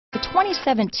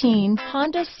2017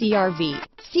 Honda CR-V.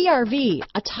 CR-V,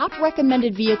 a top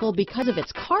recommended vehicle because of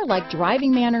its car-like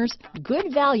driving manners,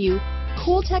 good value,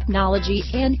 cool technology,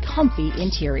 and comfy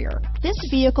interior. This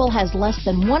vehicle has less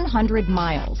than 100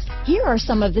 miles. Here are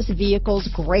some of this vehicle's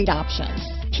great options: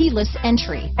 keyless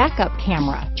entry, backup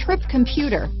camera, trip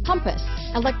computer, compass,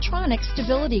 electronic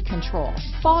stability control,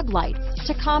 fog lights,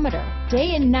 tachometer,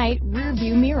 day and night rear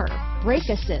view mirror, brake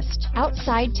assist,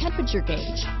 outside temperature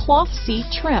gauge, cloth seat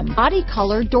trim, body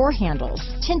color door handles,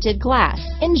 tinted glass,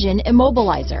 engine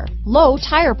immobilizer, low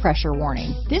tire pressure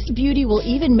warning. This beauty will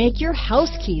even make your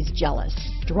house keys jealous.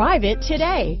 Drive it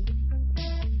today.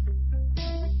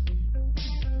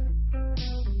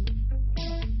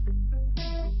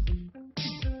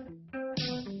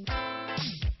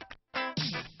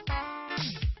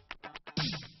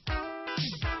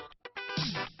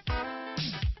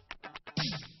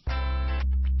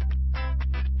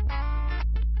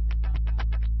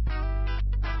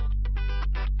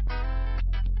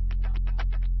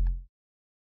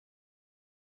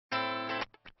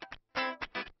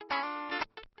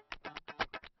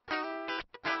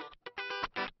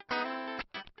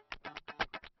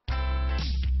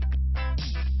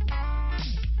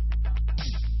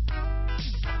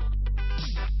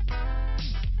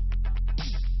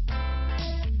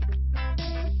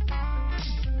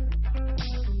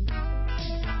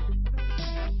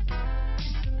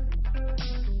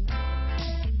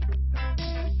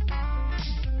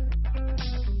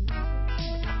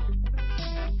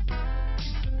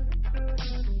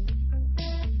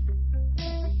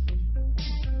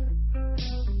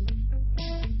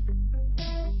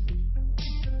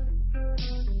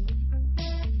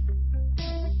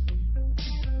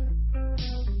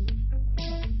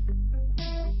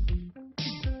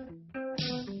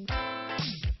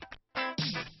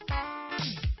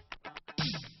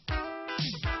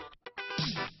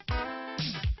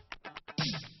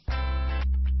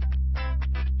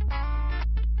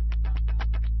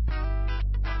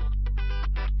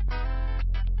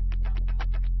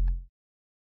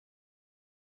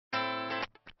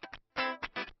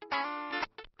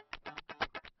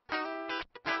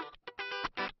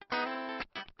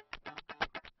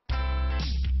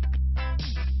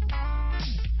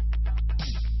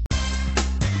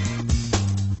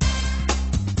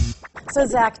 So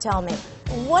Zach, tell me,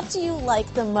 what do you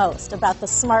like the most about the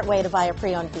smart way to buy a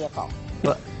pre-owned vehicle?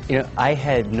 Well, I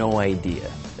had no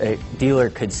idea a dealer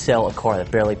could sell a car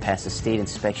that barely passed the state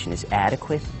inspection as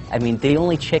adequate. I mean, they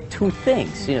only check two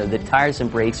things. The tires and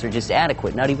brakes are just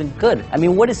adequate, not even good. I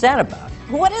mean, what is that about?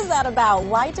 What is that about?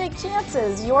 Why take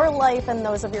chances? Your life and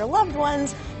those of your loved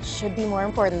ones should be more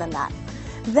important than that.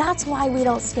 That's why we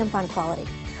don't skimp on quality.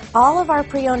 All of our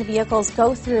pre-owned vehicles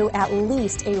go through at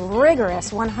least a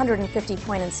rigorous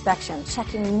 150-point inspection,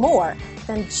 checking more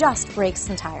than just brakes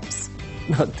and tires.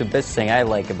 The best thing I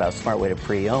like about Smart Way to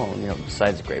Pre-Own,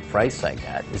 besides the great price I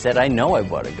got, is that I know I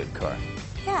bought a good car.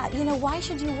 Yeah, why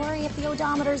should you worry if the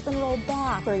odometer's been rolled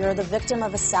back, or you're the victim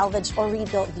of a salvaged or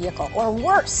rebuilt vehicle, or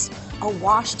worse, a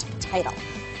washed title?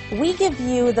 We give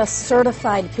you the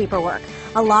certified paperwork,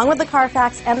 along with the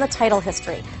Carfax and the title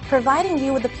history, providing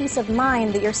you with the peace of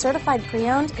mind that your certified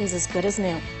pre-owned is as good as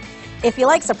new. If you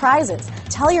like surprises,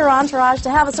 tell your entourage to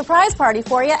have a surprise party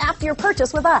for you after your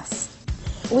purchase with us.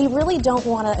 We really don't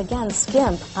want to, again,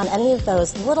 skimp on any of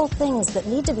those little things that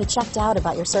need to be checked out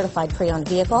about your certified pre-owned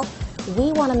vehicle.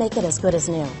 We want to make it as good as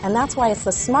new, and that's why it's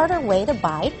the smarter way to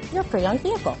buy your pre-owned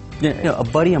vehicle. A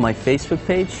buddy on my Facebook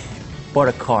page bought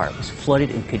a car. It was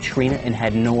flooded in Katrina and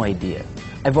had no idea.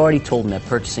 I've already told him that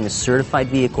purchasing a certified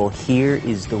vehicle here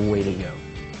is the way to go.